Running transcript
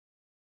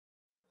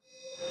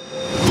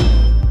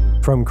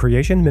From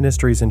Creation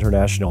Ministries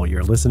International,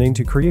 you're listening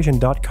to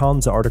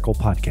Creation.com's article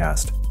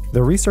podcast,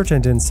 the research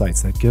and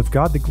insights that give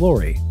God the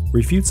glory,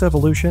 refutes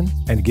evolution,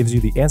 and gives you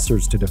the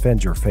answers to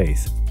defend your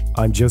faith.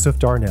 I'm Joseph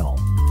Darnell.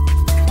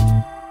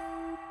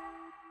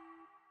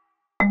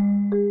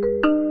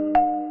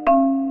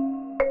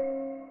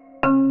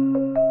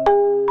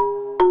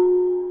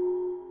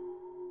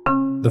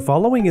 The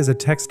following is a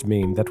text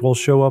meme that will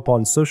show up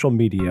on social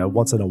media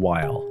once in a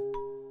while.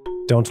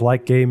 Don't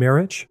like gay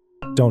marriage?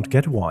 Don't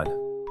get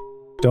one.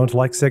 Don't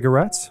like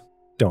cigarettes?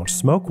 Don't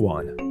smoke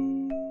one.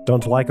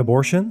 Don't like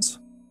abortions?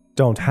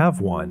 Don't have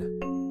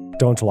one.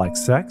 Don't like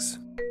sex?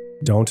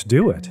 Don't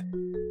do it.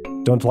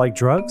 Don't like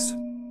drugs?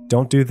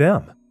 Don't do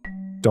them.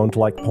 Don't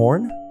like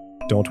porn?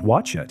 Don't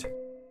watch it.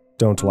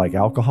 Don't like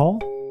alcohol?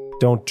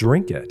 Don't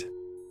drink it.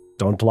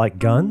 Don't like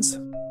guns?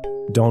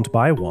 Don't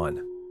buy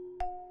one.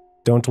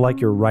 Don't like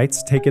your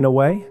rights taken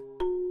away?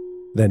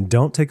 Then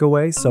don't take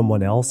away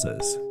someone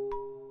else's.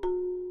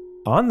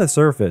 On the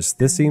surface,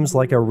 this seems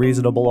like a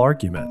reasonable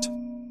argument.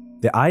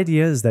 The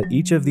idea is that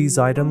each of these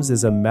items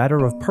is a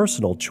matter of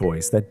personal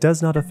choice that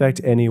does not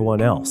affect anyone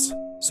else,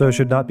 so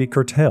should not be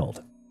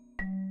curtailed.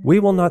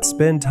 We will not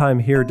spend time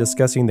here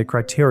discussing the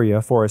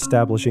criteria for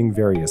establishing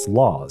various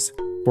laws,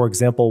 for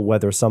example,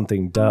 whether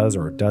something does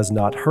or does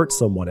not hurt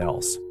someone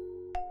else.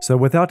 So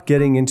without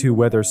getting into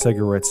whether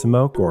cigarette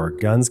smoke or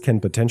guns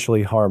can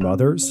potentially harm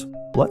others,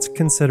 let's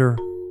consider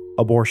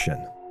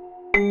abortion.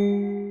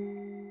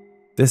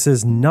 This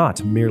is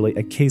not merely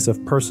a case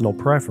of personal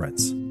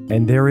preference,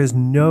 and there is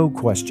no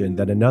question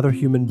that another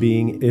human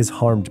being is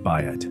harmed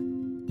by it.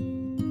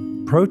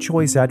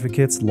 Pro-choice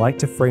advocates like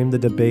to frame the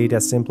debate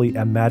as simply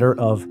a matter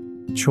of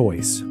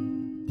choice.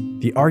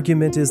 The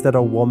argument is that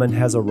a woman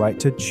has a right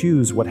to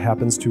choose what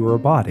happens to her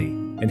body,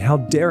 and how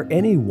dare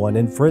anyone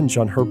infringe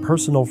on her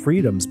personal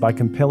freedoms by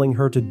compelling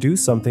her to do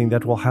something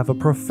that will have a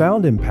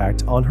profound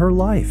impact on her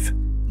life.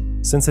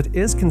 Since it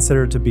is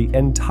considered to be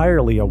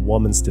entirely a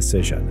woman's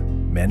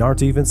decision, men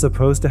aren't even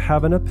supposed to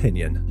have an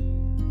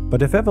opinion.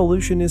 But if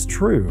evolution is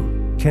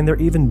true, can there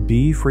even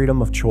be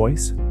freedom of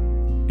choice?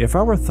 If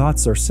our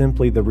thoughts are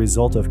simply the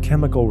result of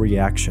chemical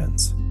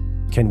reactions,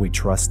 can we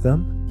trust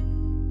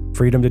them?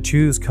 Freedom to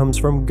choose comes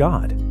from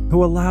God,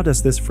 who allowed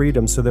us this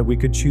freedom so that we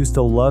could choose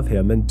to love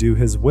Him and do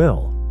His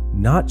will,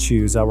 not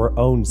choose our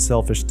own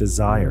selfish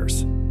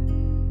desires.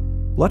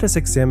 Let us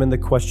examine the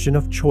question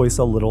of choice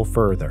a little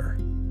further.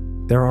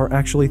 There are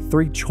actually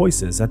three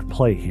choices at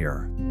play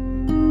here.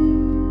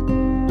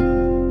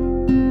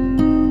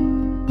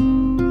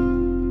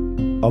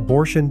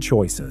 Abortion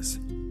Choices,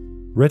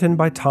 written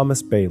by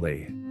Thomas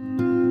Bailey.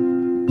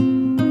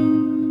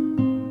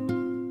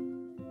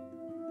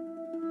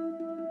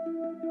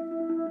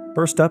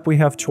 First up, we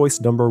have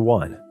choice number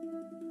 1.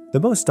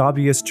 The most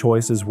obvious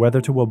choice is whether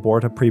to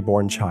abort a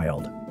preborn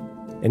child.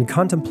 In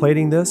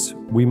contemplating this,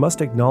 we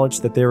must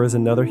acknowledge that there is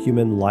another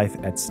human life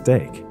at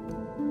stake.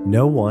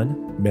 No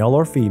one, male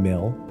or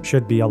female,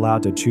 should be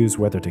allowed to choose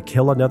whether to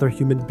kill another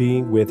human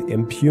being with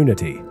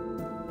impunity.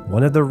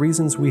 One of the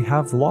reasons we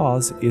have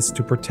laws is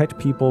to protect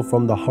people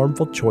from the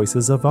harmful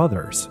choices of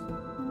others.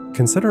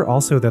 Consider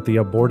also that the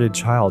aborted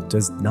child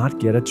does not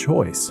get a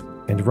choice,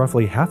 and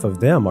roughly half of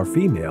them are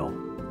female.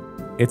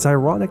 It's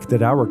ironic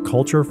that our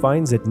culture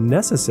finds it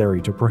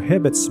necessary to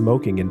prohibit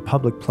smoking in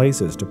public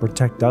places to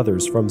protect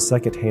others from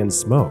secondhand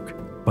smoke,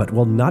 but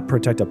will not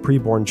protect a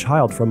preborn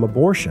child from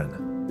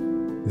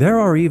abortion. There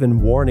are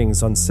even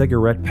warnings on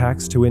cigarette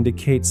packs to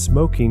indicate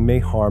smoking may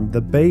harm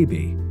the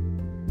baby.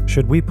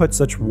 Should we put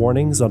such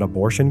warnings on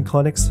abortion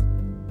clinics?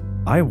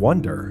 I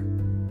wonder.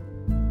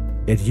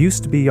 It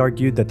used to be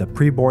argued that the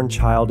preborn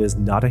child is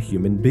not a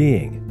human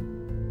being.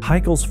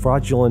 Haeckel's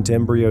fraudulent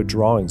embryo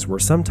drawings were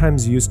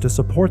sometimes used to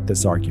support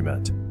this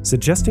argument,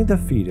 suggesting the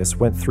fetus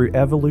went through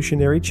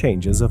evolutionary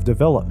changes of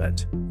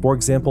development, for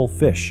example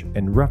fish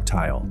and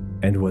reptile,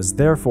 and was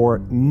therefore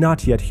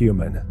not yet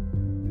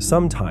human.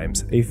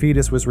 Sometimes a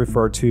fetus was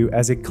referred to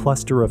as a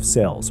cluster of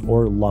cells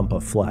or lump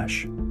of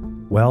flesh.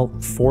 Well,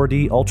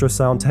 4D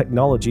ultrasound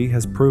technology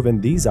has proven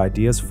these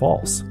ideas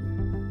false.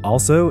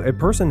 Also, a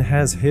person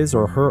has his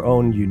or her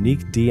own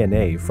unique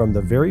DNA from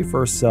the very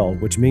first cell,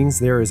 which means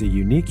there is a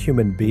unique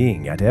human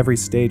being at every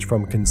stage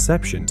from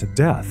conception to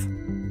death.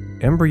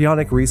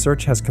 Embryonic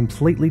research has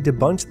completely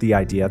debunked the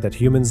idea that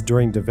humans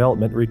during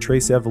development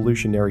retrace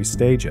evolutionary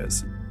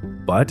stages,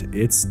 but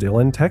it's still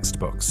in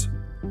textbooks.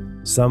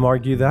 Some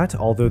argue that,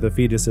 although the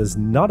fetus is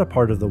not a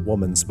part of the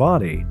woman's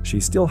body, she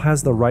still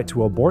has the right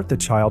to abort the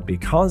child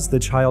because the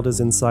child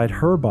is inside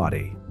her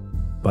body.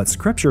 But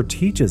Scripture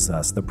teaches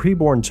us the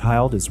preborn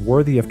child is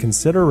worthy of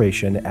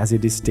consideration as a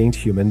distinct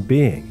human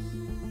being.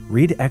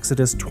 Read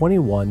Exodus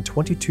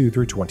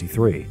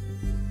 21:22-23.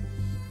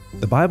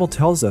 The Bible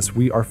tells us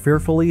we are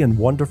fearfully and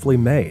wonderfully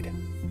made.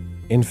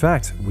 In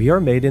fact, we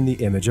are made in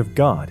the image of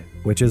God,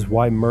 which is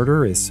why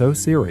murder is so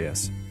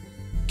serious.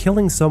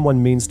 Killing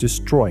someone means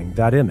destroying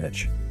that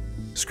image.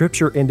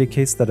 Scripture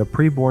indicates that a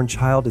preborn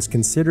child is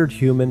considered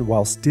human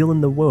while still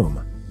in the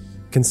womb.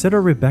 Consider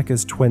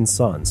Rebekah's twin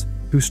sons,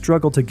 who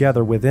struggled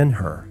together within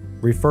her.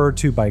 referred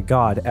to by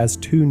God as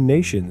two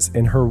nations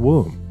in her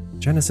womb.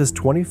 Genesis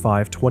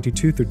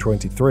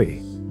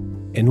 25:22-23.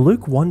 In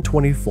Luke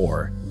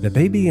 1:24, the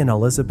baby in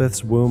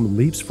Elizabeth's womb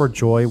leaps for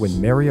joy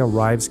when Mary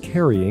arrives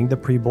carrying the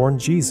preborn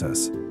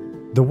Jesus.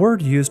 The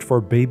word used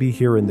for baby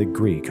here in the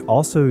Greek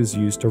also is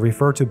used to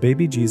refer to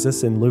baby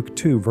Jesus in Luke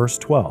 2 verse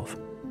 12.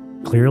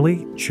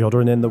 Clearly,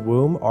 children in the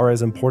womb are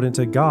as important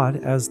to God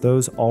as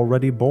those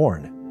already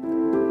born.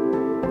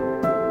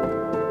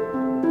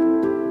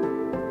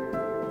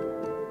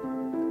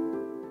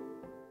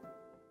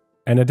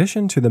 An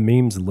addition to the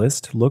memes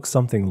list looks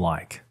something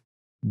like: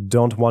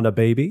 don't want a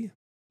baby?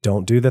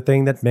 Don't do the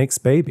thing that makes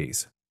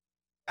babies.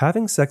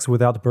 Having sex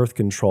without birth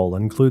control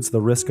includes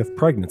the risk of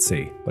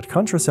pregnancy, but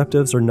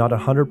contraceptives are not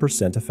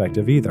 100%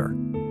 effective either.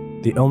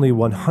 The only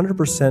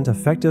 100%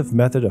 effective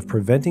method of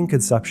preventing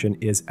conception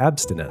is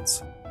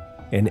abstinence.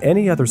 In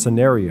any other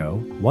scenario,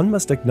 one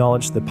must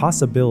acknowledge the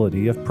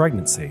possibility of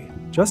pregnancy,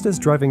 just as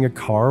driving a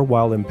car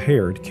while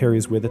impaired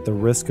carries with it the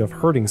risk of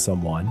hurting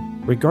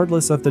someone,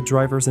 regardless of the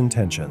driver's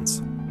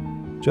intentions.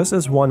 Just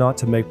as one ought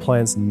to make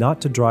plans not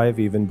to drive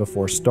even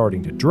before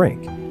starting to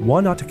drink,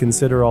 one ought to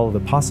consider all of the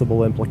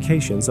possible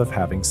implications of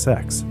having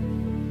sex.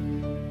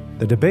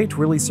 The debate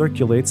really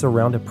circulates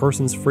around a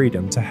person's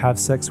freedom to have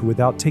sex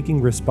without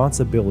taking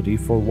responsibility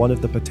for one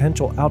of the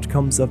potential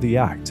outcomes of the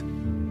act.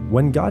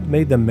 When God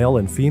made them male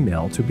and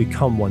female to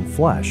become one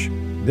flesh,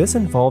 this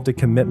involved a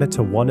commitment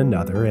to one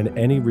another and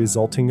any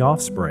resulting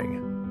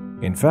offspring.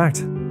 In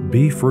fact,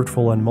 be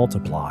fruitful and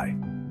multiply.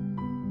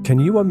 Can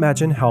you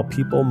imagine how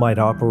people might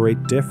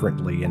operate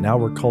differently in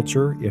our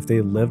culture if they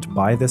lived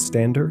by this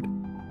standard?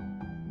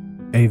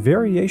 A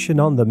variation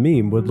on the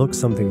meme would look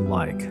something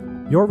like: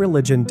 your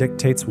religion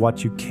dictates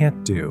what you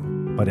can't do,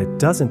 but it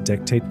doesn't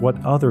dictate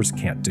what others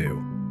can't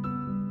do.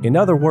 In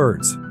other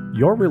words,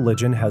 your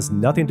religion has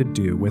nothing to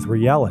do with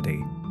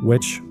reality,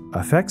 which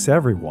affects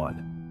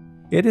everyone.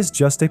 It is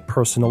just a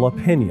personal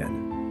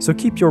opinion, so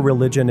keep your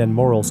religion and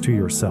morals to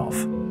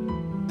yourself.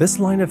 This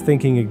line of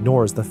thinking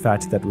ignores the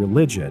fact that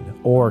religion,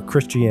 or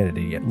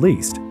Christianity at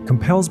least,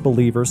 compels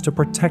believers to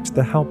protect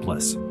the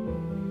helpless.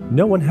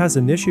 No one has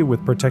an issue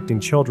with protecting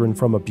children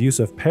from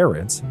abusive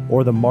parents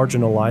or the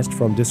marginalized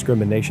from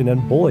discrimination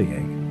and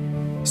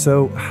bullying.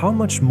 So how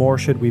much more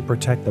should we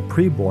protect the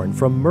preborn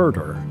from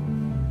murder?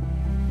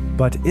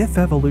 But if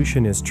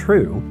evolution is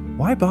true,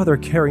 why bother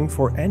caring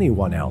for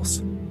anyone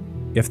else?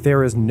 If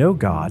there is no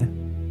God,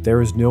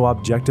 there is no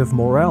objective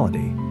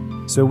morality,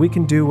 so we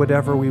can do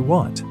whatever we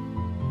want.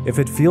 If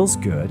it feels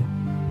good,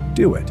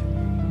 do it.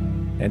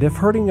 And if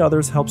hurting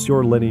others helps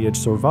your lineage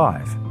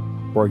survive,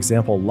 for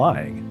example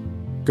lying,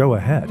 go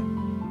ahead.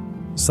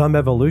 Some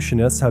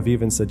evolutionists have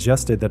even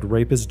suggested that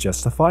rape is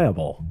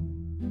justifiable.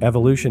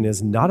 Evolution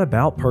is not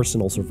about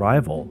personal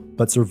survival,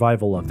 but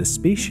survival of the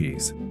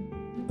species.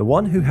 The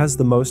one who has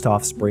the most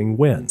offspring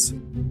wins.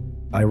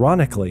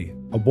 Ironically,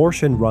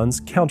 abortion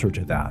runs counter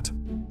to that.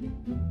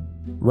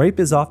 Rape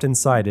is often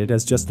cited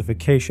as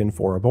justification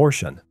for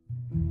abortion.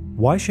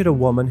 Why should a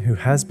woman who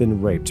has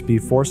been raped be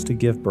forced to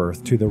give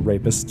birth to the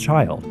rapist's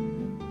child?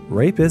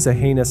 Rape is a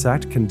heinous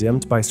act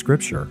condemned by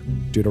Scripture,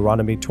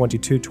 Deuteronomy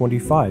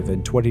 22:25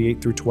 and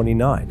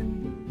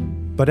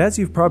 28-29. But as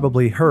you've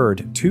probably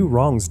heard, two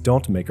wrongs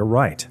don't make a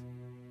right.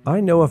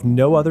 I know of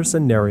no other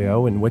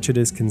scenario in which it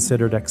is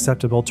considered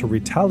acceptable to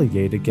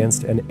retaliate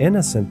against an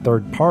innocent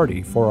third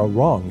party for a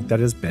wrong that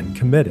has been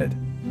committed.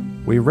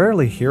 We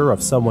rarely hear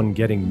of someone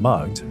getting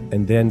mugged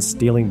and then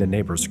stealing the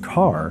neighbor's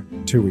car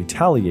to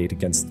retaliate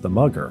against the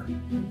mugger.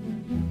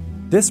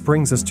 This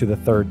brings us to the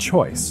third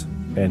choice,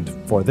 and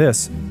for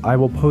this, I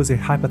will pose a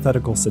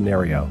hypothetical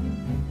scenario.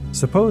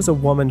 Suppose a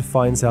woman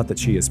finds out that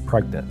she is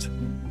pregnant.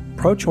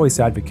 Pro-choice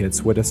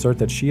advocates would assert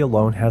that she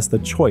alone has the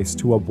choice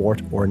to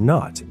abort or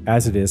not,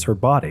 as it is her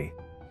body.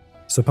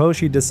 Suppose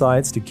she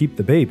decides to keep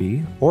the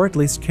baby, or at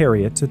least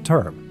carry it to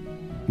term.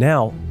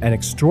 Now, an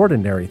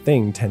extraordinary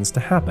thing tends to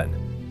happen.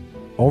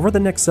 Over the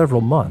next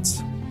several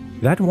months,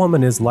 that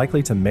woman is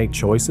likely to make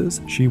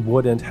choices she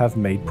wouldn't have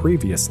made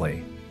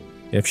previously.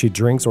 If she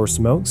drinks or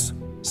smokes,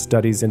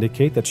 studies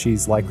indicate that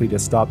she's likely to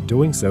stop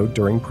doing so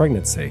during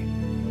pregnancy.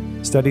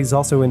 Studies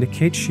also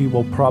indicate she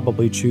will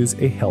probably choose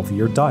a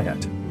healthier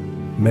diet.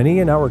 Many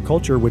in our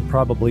culture would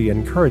probably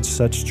encourage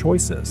such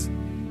choices.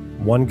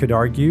 One could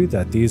argue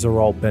that these are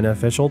all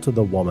beneficial to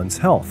the woman's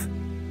health,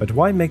 but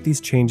why make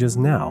these changes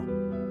now?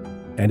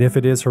 And if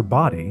it is her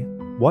body,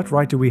 what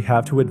right do we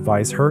have to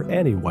advise her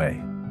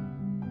anyway?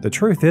 The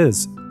truth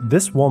is,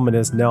 this woman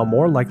is now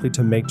more likely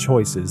to make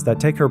choices that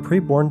take her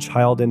preborn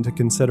child into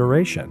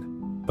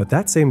consideration. But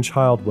that same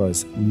child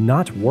was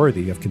not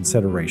worthy of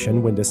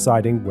consideration when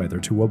deciding whether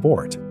to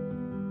abort.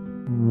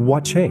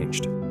 What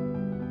changed?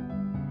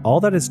 All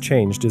that has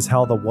changed is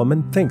how the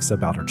woman thinks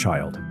about her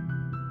child.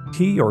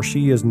 He or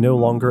she is no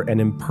longer an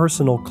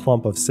impersonal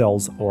clump of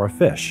cells or a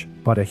fish,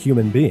 but a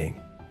human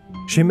being.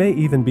 She may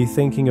even be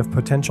thinking of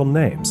potential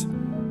names.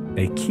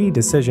 A key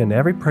decision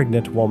every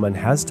pregnant woman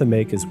has to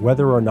make is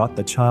whether or not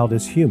the child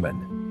is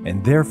human,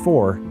 and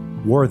therefore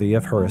worthy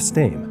of her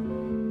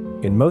esteem.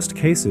 In most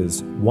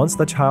cases, once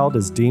the child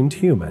is deemed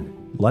human,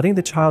 letting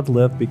the child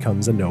live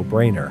becomes a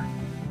no-brainer.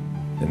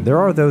 And there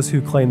are those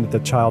who claim that the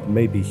child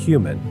may be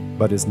human,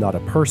 but is not a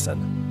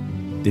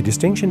person. The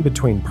distinction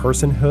between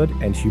personhood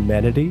and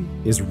humanity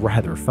is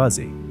rather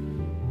fuzzy.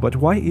 But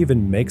why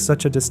even make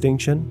such a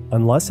distinction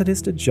unless it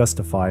is to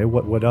justify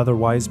what would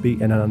otherwise be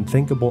an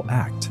unthinkable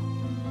act?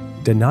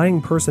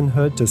 Denying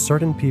personhood to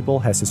certain people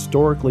has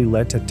historically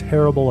led to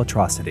terrible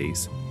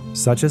atrocities,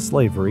 such as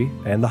slavery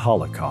and the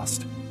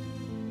Holocaust.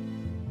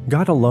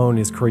 God alone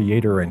is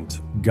creator and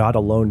God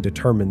alone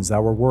determines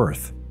our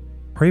worth.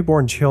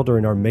 Preborn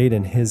children are made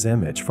in His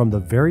image from the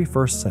very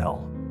first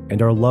cell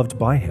and are loved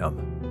by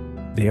Him.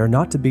 They are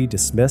not to be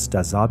dismissed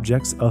as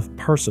objects of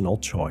personal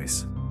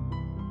choice.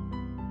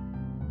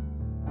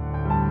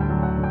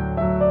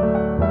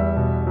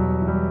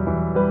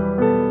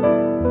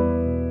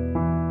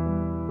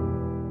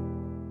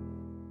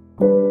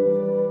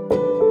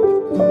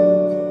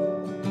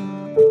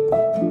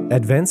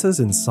 Advances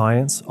in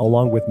science,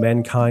 along with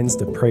mankind's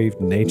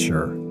depraved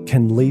nature,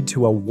 can lead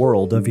to a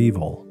world of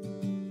evil.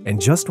 And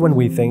just when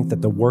we think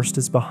that the worst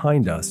is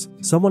behind us,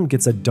 someone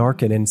gets a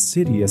dark and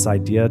insidious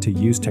idea to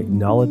use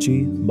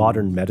technology,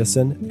 modern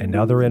medicine, and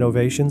other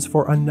innovations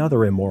for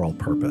another immoral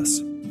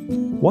purpose.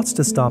 What's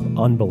to stop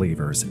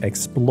unbelievers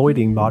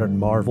exploiting modern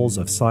marvels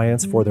of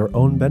science for their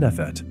own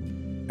benefit?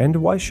 And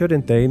why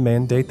shouldn't they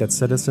mandate that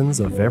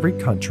citizens of every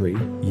country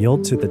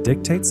yield to the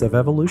dictates of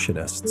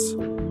evolutionists?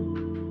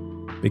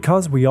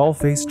 Because we all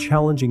face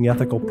challenging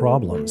ethical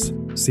problems,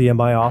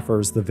 CMI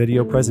offers the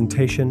video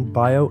presentation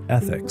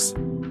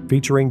Bioethics,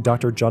 featuring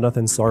Dr.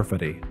 Jonathan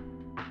Sarfati.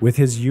 With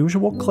his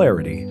usual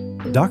clarity,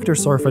 Dr.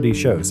 Sarfati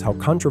shows how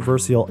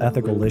controversial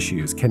ethical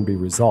issues can be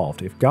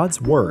resolved if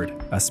God's Word,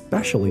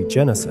 especially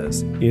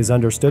Genesis, is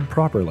understood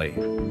properly.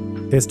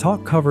 His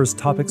talk covers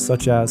topics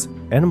such as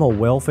animal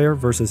welfare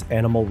versus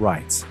animal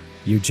rights,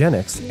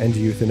 eugenics and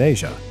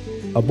euthanasia,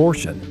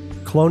 abortion,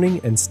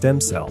 cloning and stem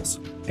cells,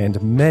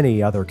 and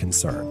many other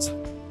concerns.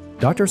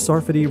 Dr.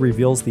 Sarfati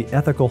reveals the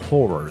ethical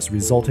horrors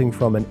resulting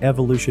from an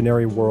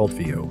evolutionary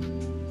worldview.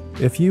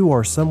 If you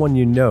or someone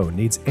you know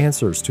needs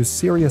answers to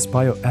serious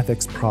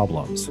bioethics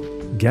problems,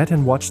 get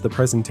and watch the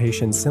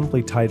presentation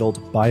simply titled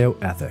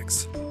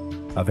Bioethics,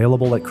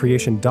 available at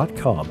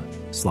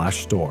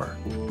creation.com/store.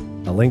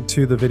 A link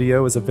to the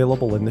video is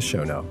available in the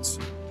show notes.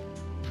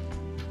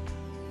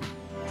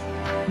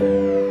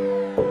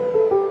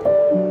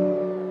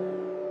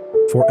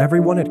 For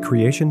everyone at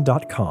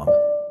creation.com,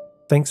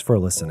 thanks for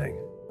listening.